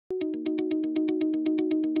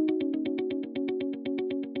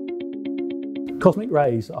Cosmic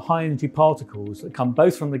rays are high-energy particles that come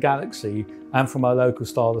both from the galaxy and from our local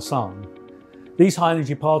star, the Sun. These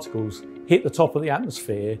high-energy particles hit the top of the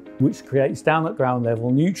atmosphere, which creates down at ground level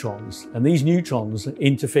neutrons, and these neutrons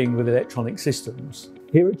interfering with electronic systems.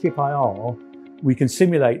 Here at ChipIr, we can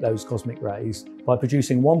simulate those cosmic rays by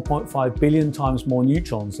producing 1.5 billion times more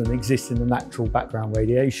neutrons than exist in the natural background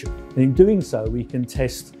radiation. And in doing so, we can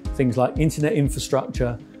test things like internet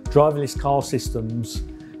infrastructure, driverless car systems,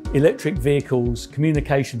 electric vehicles,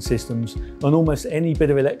 communication systems, and almost any bit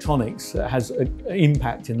of electronics that has an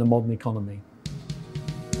impact in the modern economy.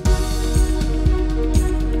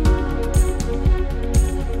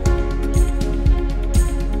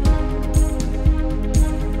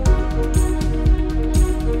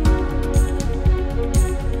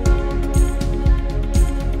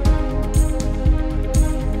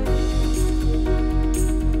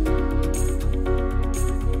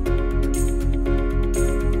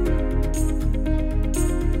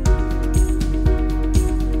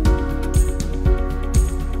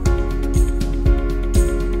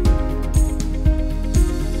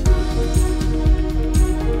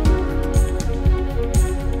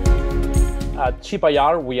 At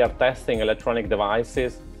ChipIr, we are testing electronic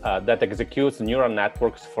devices that execute neural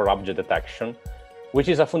networks for object detection, which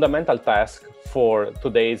is a fundamental task for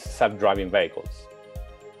today's self-driving vehicles.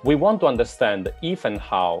 We want to understand if and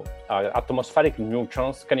how atmospheric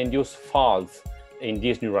neutrons can induce faults in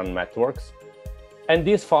these neural networks. And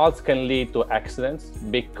these faults can lead to accidents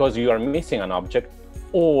because you are missing an object,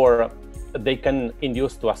 or they can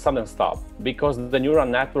induce to a sudden stop because the neural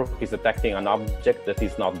network is detecting an object that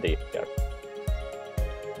is not there.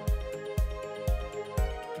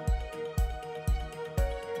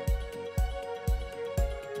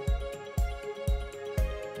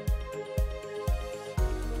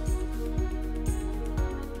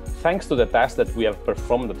 Thanks to the tests that we have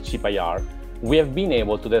performed at ChipIr, we have been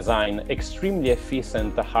able to design extremely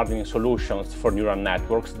efficient hardening solutions for neural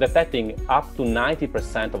networks, detecting up to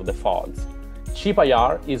 90% of the faults.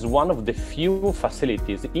 ChipIr is one of the few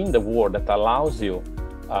facilities in the world that allows you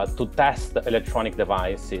to test electronic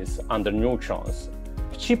devices under neutrons.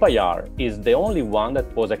 ChipIr is the only one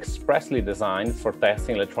that was expressly designed for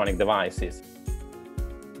testing electronic devices.